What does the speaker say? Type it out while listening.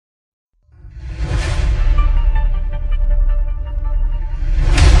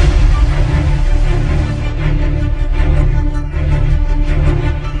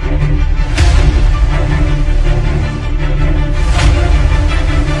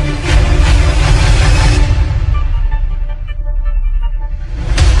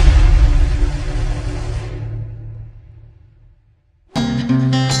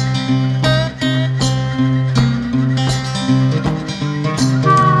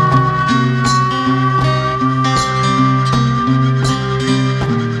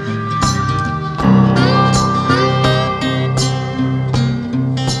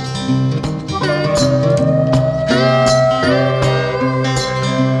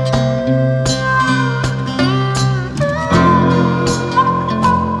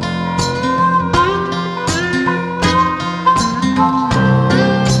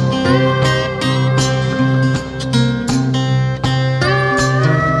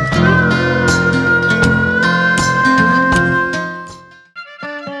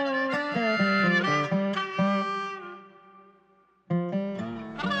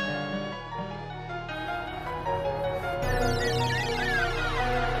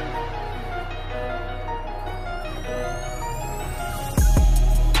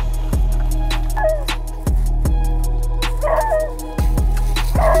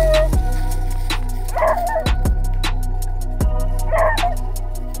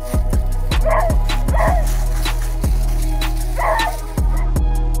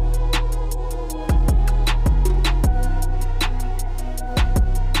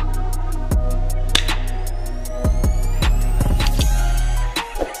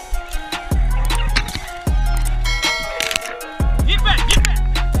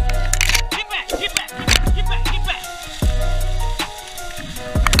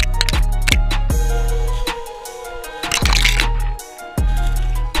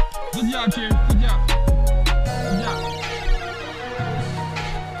Good job, Cherry. Good job. Good job.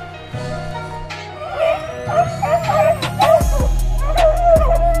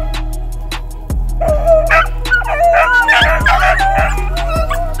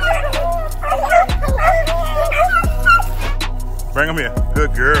 Bring him here.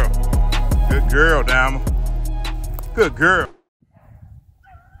 Good girl. Good girl, Diamond. Good girl.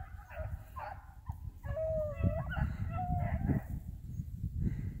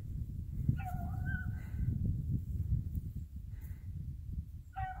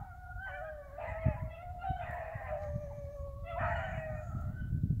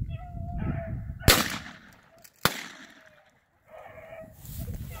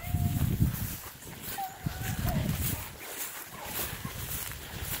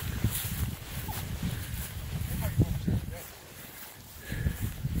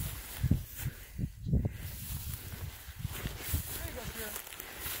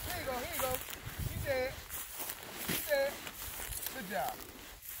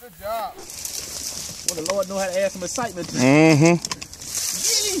 Good job. Well, the Lord know how to add some excitement to it. Mm-hmm.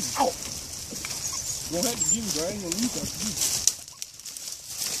 Ow! Won't have to give you, bro. I ain't gonna use that for you.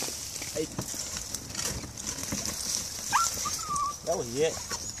 Hey. That was it.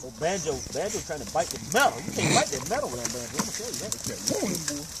 Oh, Banjo trying to bite the metal. You can't bite that metal with that Banjo. I'm gonna tell you that.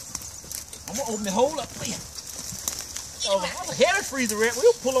 I'm gonna open the hole up for you. Oh, I'm a heavy freezer rat.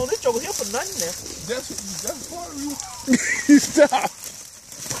 We'll pull on this over here for nothing now. That's part of you. Stop.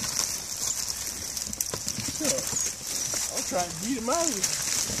 I'm trying to beat him out of here.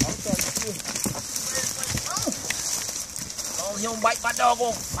 I'm trying to kill him. Oh, he don't bite my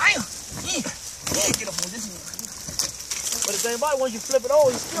doggone fire. Yeah, get up on this one. But the thing about it, once you flip it over,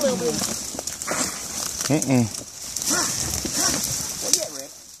 you still ain't able to. Mm-mm. Where you at,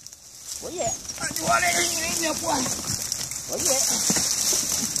 Red? Where you at? You want it? Ain't there, boy. Where you at?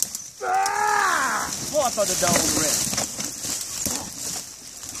 Oh, I thought the dog was red.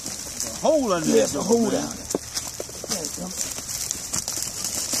 There's a hole under there. There's a hole down there.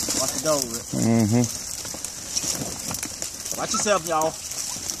 Watch the dog, Red. Mm-hmm. Watch yourself, y'all.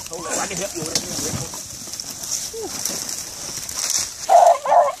 Hold on, I can help you with it.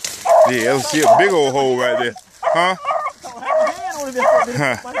 Yeah, let's see a big old hole right there. Huh? Don't have a hand on it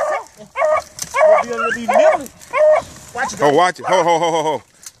myself. It'll be nibbling. Watch it. Oh, watch it. Ho.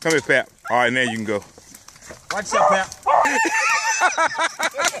 Come here, Pap. All right, now you can go. Watch yourself, Pap.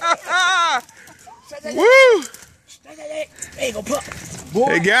 Woo! There you go, pup. Boy,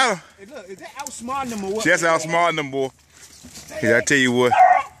 they got him. Hey, look, is that outsmarting them or what? That's outsmarting them, boy. Here, I tell you what.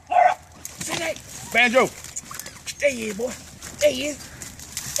 Banjo. There you is, boy. There you is.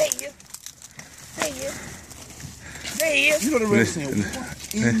 There you is. There you is. There you is. You know the rest of him.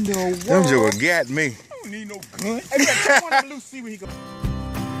 In the world. Them joker got me. I don't need no gun. Hey, come on, Lucy, see where he goes.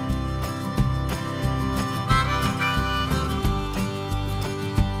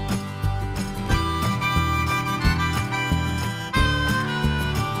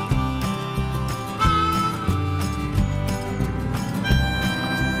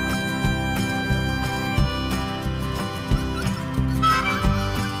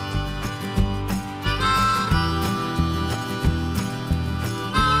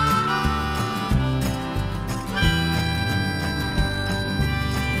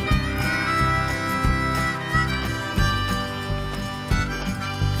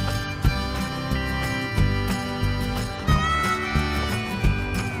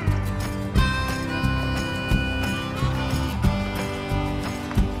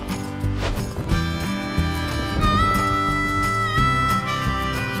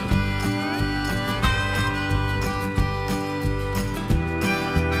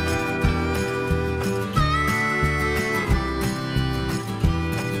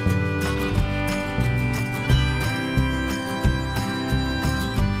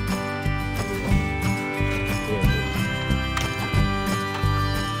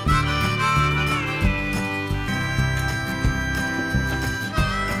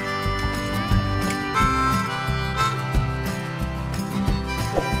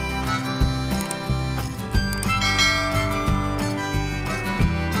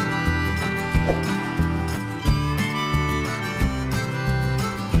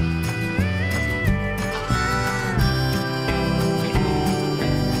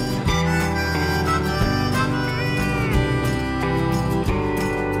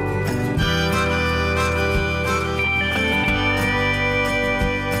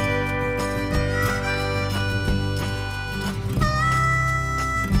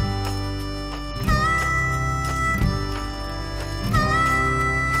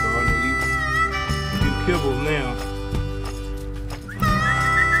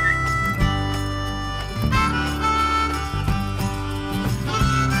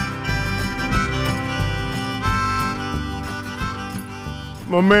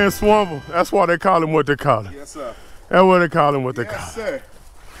 My man Swampa. That's why they call him what they call him. Yes, sir. That's what they call him what they call Yes, him. sir.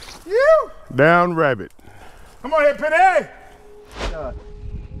 You. Down rabbit. Come on here, Penny.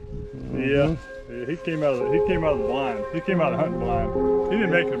 Yeah, he came out of the blind. He came out of the hunting blind. He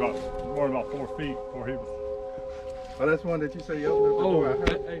didn't make it more than about 4 feet before he was. Oh, that's one that you say you opened up the door.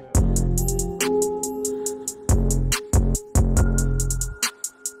 Hey.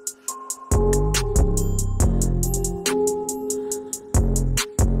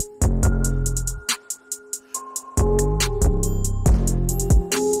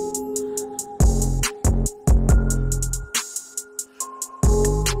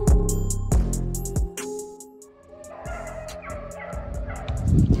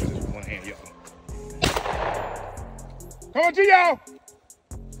 One hand, y'all. Come on, y'all.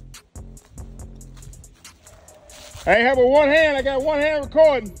 I ain't have a one hand. I got one hand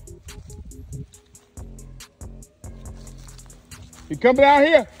recording. He coming out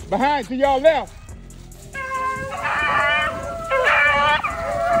here behind to y'all left.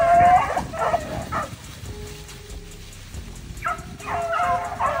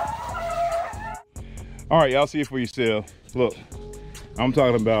 All right, y'all see it for yourself. Look, I'm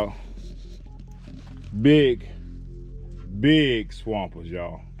talking about big swampers,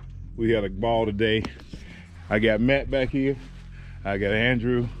 y'all. We had a ball today. I got Matt back here. I got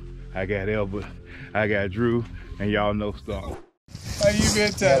Andrew. I got Elbert. I got Drew, and y'all know stuff. How you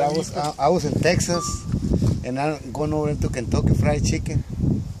been, Tyler? Yeah, I was in Texas, and I'm going over to Kentucky Fried Chicken,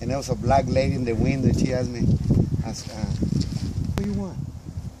 and there was a black lady in the window, and she asked me, what do you want?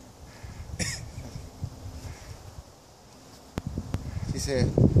 She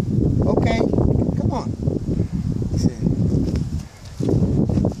said, okay, come on. He said,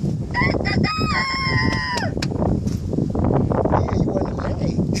 yeah, you want to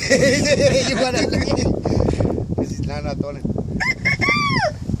lay. You want to lay. This is not told him,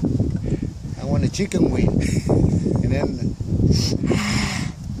 I want a chicken wing. And then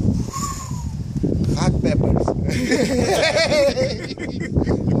hot peppers.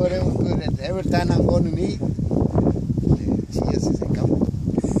 But it was good. And every time I'm going to eat, she just said, come on.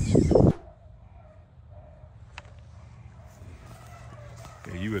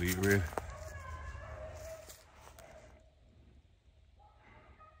 Yeah, you better eat ready.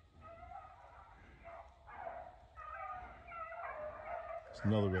 It's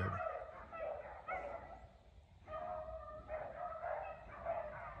another rabbit.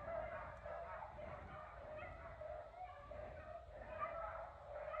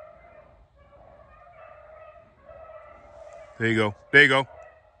 There you go. There you go.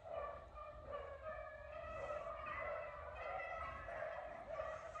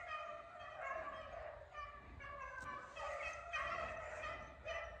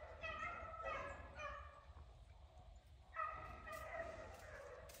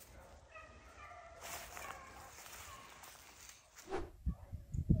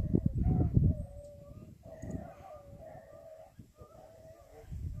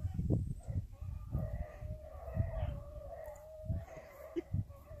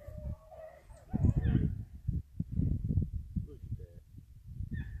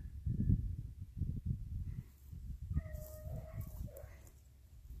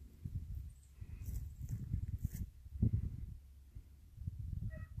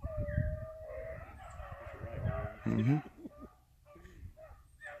 Mm-hmm.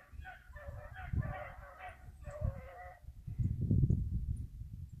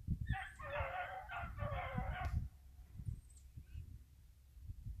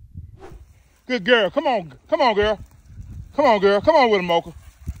 Good girl. Come on. Come on, girl. Come on, girl. Come on with him, Mocha.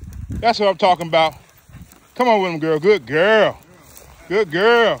 That's what I'm talking about. Come on with him, girl. Good girl. Good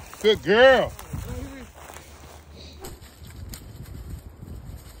girl. Good girl.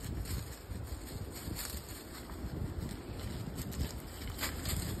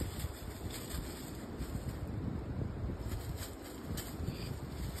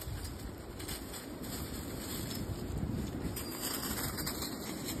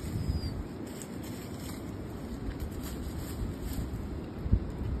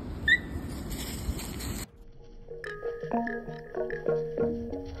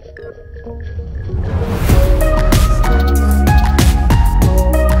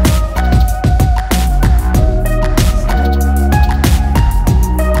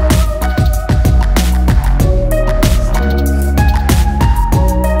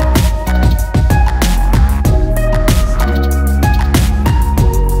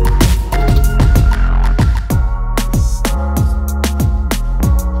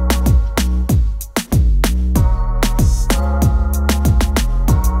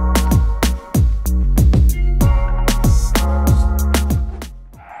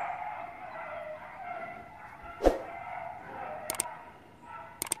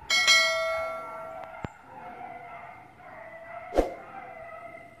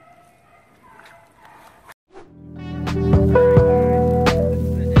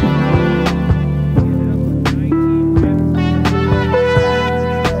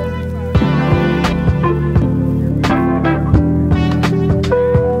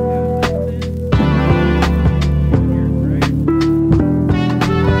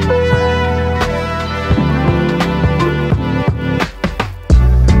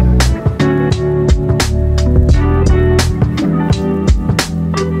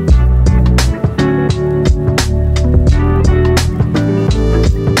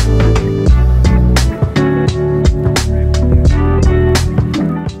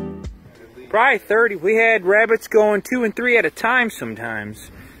 Probably 30. We had rabbits going 2 and 3 at a time sometimes.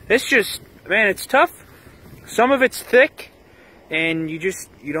 It's just, man, it's tough. Some of it's thick, and you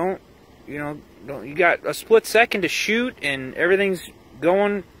got a split second to shoot, and everything's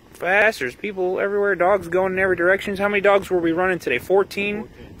going fast. There's people everywhere, dogs going in every direction. How many dogs were we running today? 14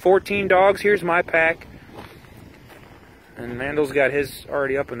 dogs. Here's my pack. And Mandel's got his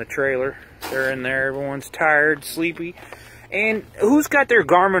already up in the trailer. They're in there. Everyone's tired, sleepy. And who's got their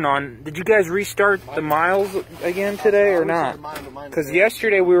Garmin on? Did you guys restart the miles again today or not? Because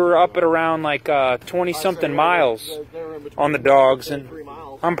yesterday we were up at around like 20-something miles on the dogs. And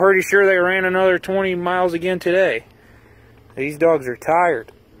I'm pretty sure they ran another 20 miles again today. These dogs are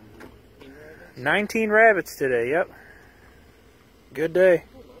tired. 19 rabbits today, yep. Good day.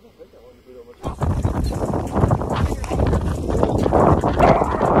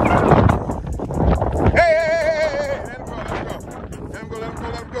 Hey.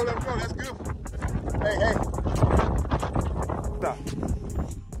 Stop.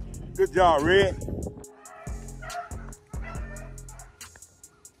 Good job, Red.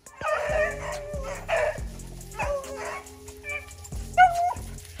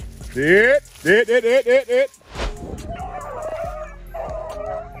 It.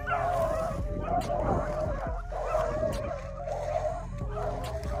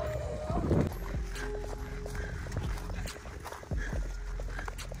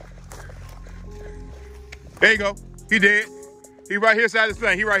 There you go. He dead. He right here side of this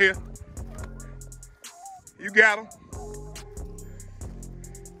thing. He right here. You got him.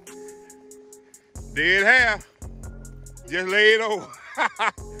 Dead half. Just lay it over.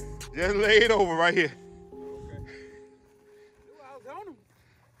 Just lay it over right here.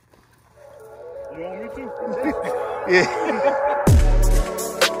 You want me to? Yeah.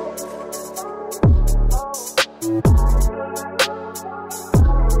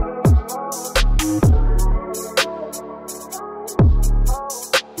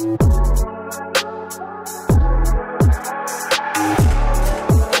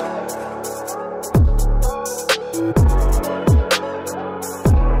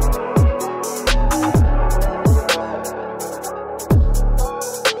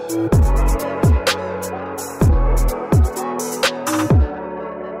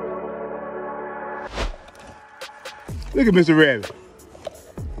 Look at Mr. Rabbit.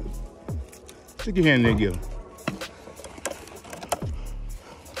 Stick your hand in there and get him.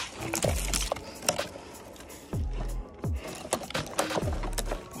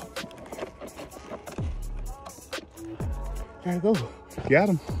 Gotta go. Got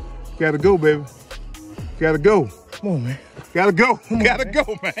him. Gotta go, baby. Gotta go. Come on, man. Gotta go. Gotta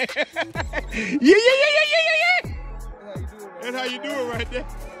go, man. Yeah. That's how you do it right there.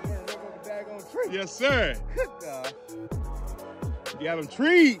 Yes, sir. Good God. Got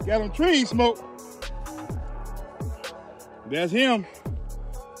him tree smoke. That's him.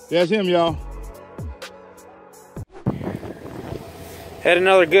 That's him, y'all. Had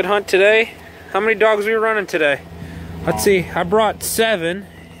another good hunt today. How many dogs were we running today? Let's see. I brought 7.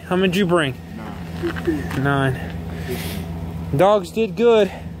 How many did you bring? 9. Dogs did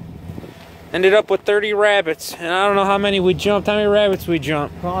good. Ended up with 30 rabbits. And I don't know how many we jumped. How many rabbits we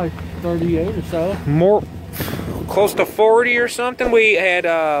jumped? Probably 38 or so. More. Close to 40 or something. We had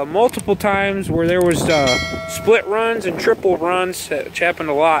multiple times where there was split runs and triple runs, which happened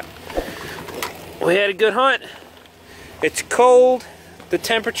a lot. We had a good hunt. It's cold. The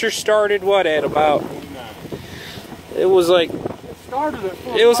temperature started what at about? It was like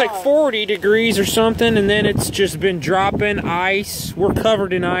 40 degrees or something, and then it's just been dropping ice. We're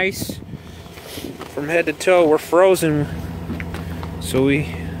covered in ice from head to toe. We're frozen. So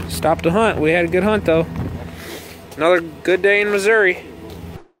we stopped the hunt. We had a good hunt though. Another good day in Missouri.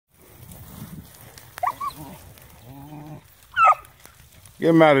 Get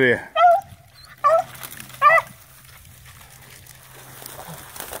him out of there.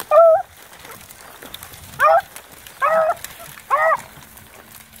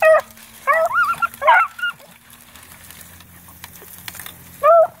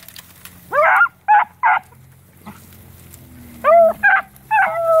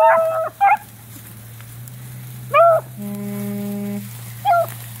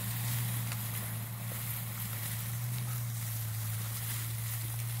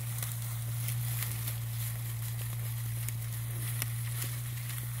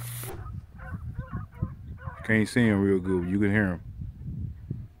 Can't see him real good, you can hear him.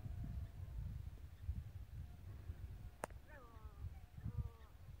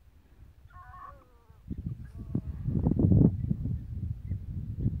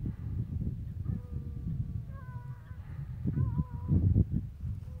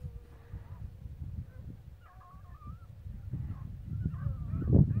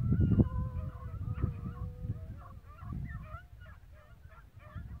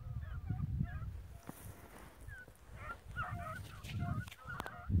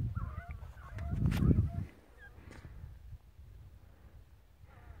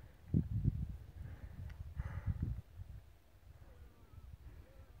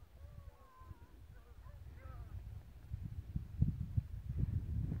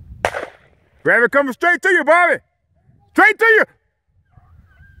 Rabbit coming straight to you, Bobby. Straight to you.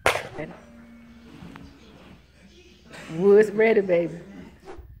 Wood's ready, baby.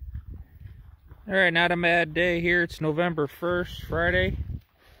 All right, not a bad day here. It's November 1st, Friday,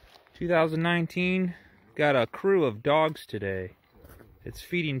 2019. Got a crew of dogs today. It's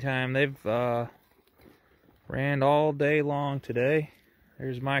feeding time. They've ran all day long today.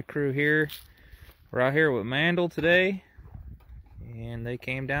 There's my crew here. We're out here with Mandel today, and they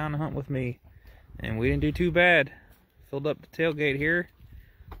came down to hunt with me, and we didn't do too bad. Filled up the tailgate here.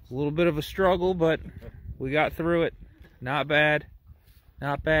 It's a little bit of a struggle, but we got through it. Not bad.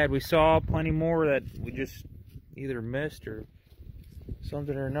 Not bad. We saw plenty more that we just either missed or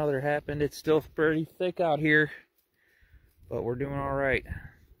something or another happened. It's still pretty thick out here, but we're doing all right.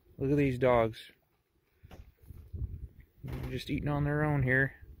 Look at these dogs. They're just eating on their own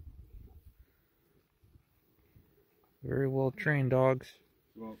here. Very well trained dogs.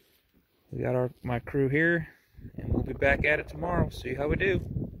 We got my crew here, and we'll be back at it tomorrow. See how we do.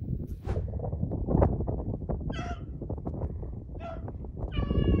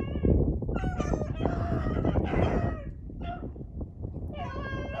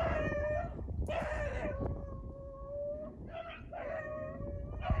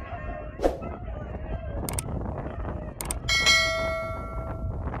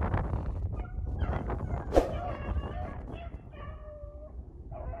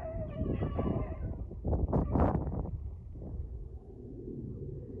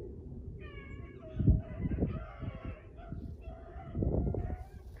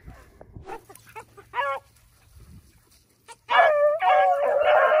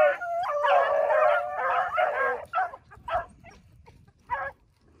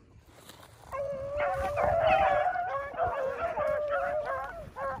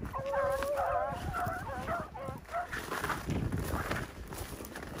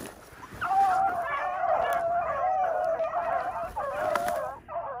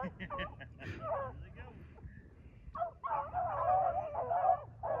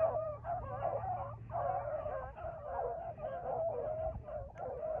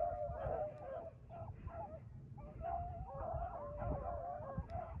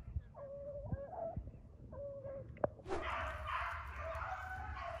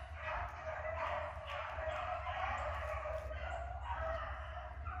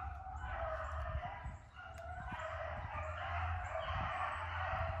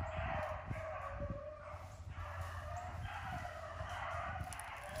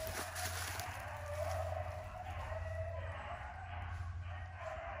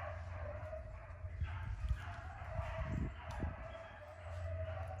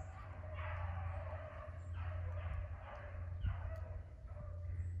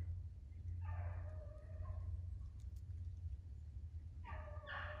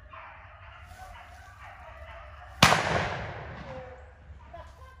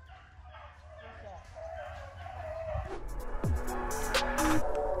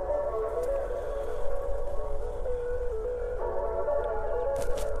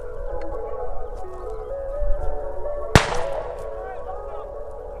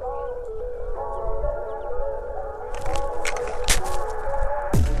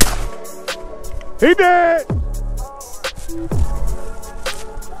 He dead.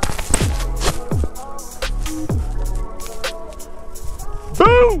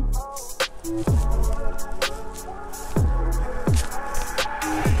 Boom.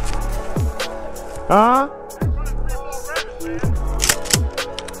 Huh?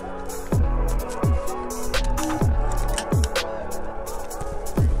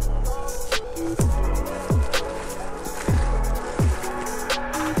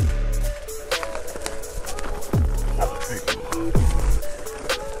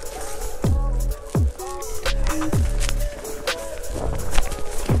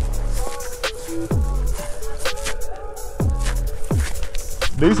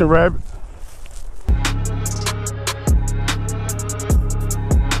 Decent rabbit.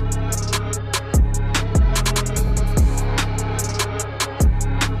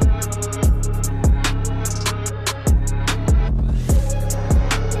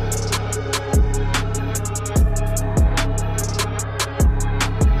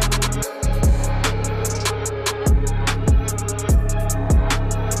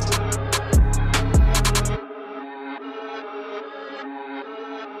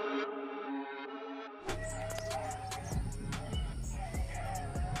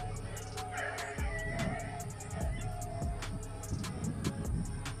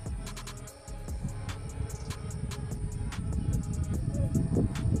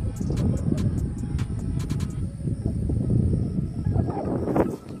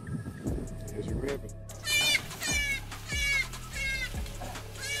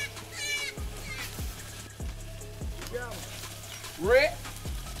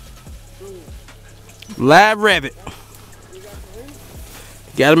 Live rabbit.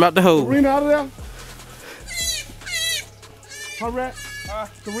 Got him out the hole. Serena out of there? Huh, Rat?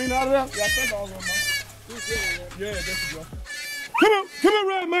 Serena out of there? Yeah, I think all of them, man. Yeah, that's good. Come on,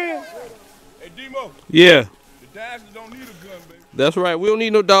 Rat Man. Hey, Demo. Yeah. The Dodgers don't need a gun, baby. That's right. We don't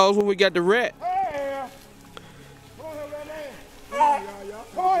need no dogs when we got the rat. Hey, come on here, Rat Man.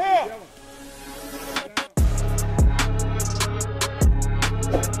 Come on here.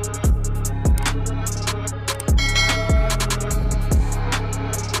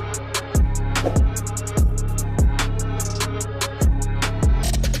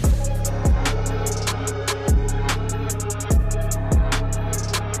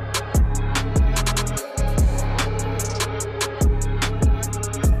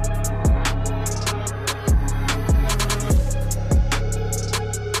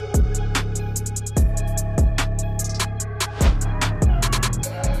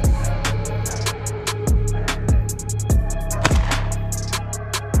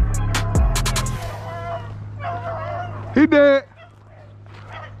 He dead.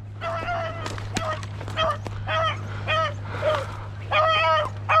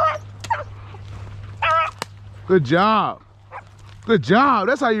 Good job. Good job.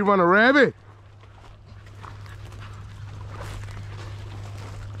 That's how you run a rabbit.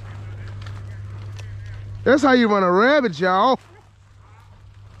 That's how you run a rabbit, y'all.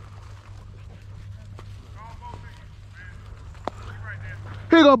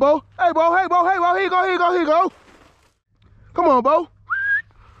 Here you go, Bo. Hey, Bo. Hey, Bo. Hey, Bo. Here you go. Here you go. Here you go. Come on, Bo.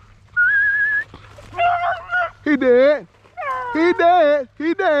 He dead. He dead.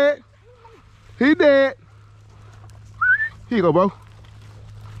 He dead. He dead. Here you go, Bo.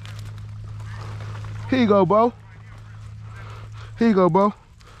 Here you go, Bo. Here you go, Bo.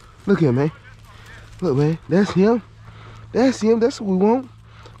 Look here, man. Look, man. That's him. That's him. That's what we want.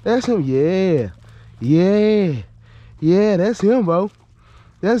 That's him. Yeah. Yeah. Yeah, that's him, Bo.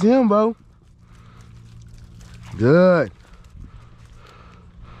 That's him, Bo. Good.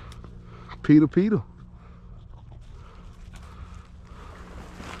 Peter.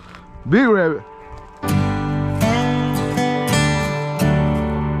 Big rabbit.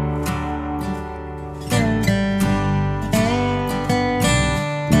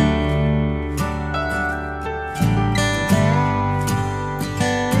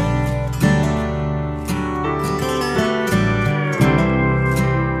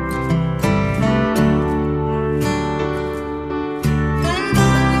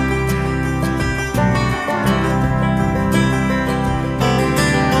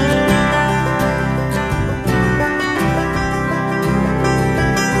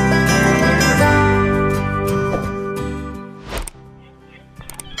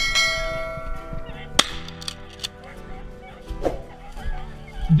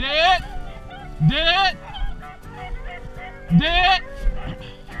 Dead. Dead. Dead.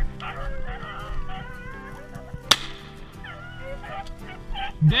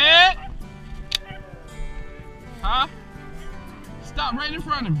 Dead. Huh? Stop right in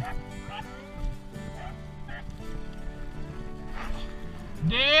front of me.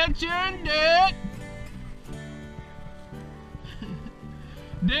 Dead, children, dead.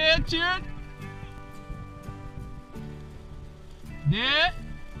 Dead, children. Dead.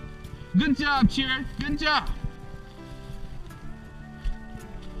 Good job, Cheer. Good job.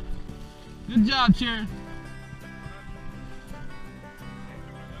 Good job, Cheer.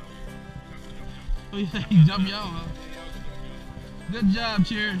 Oh, yeah, he jumped you out, huh? Good job,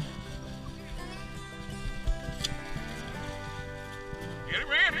 Cheer. Get it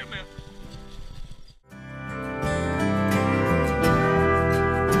ran him now.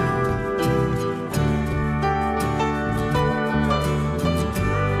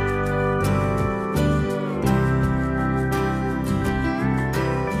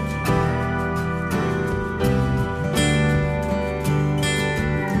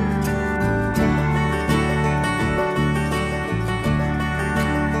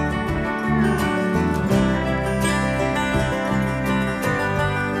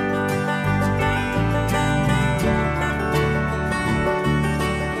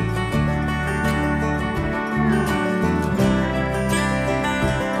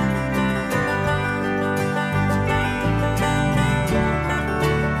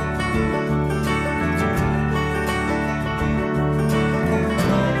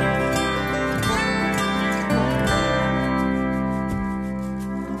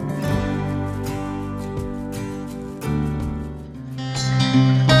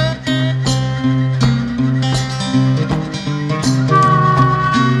 Thank you.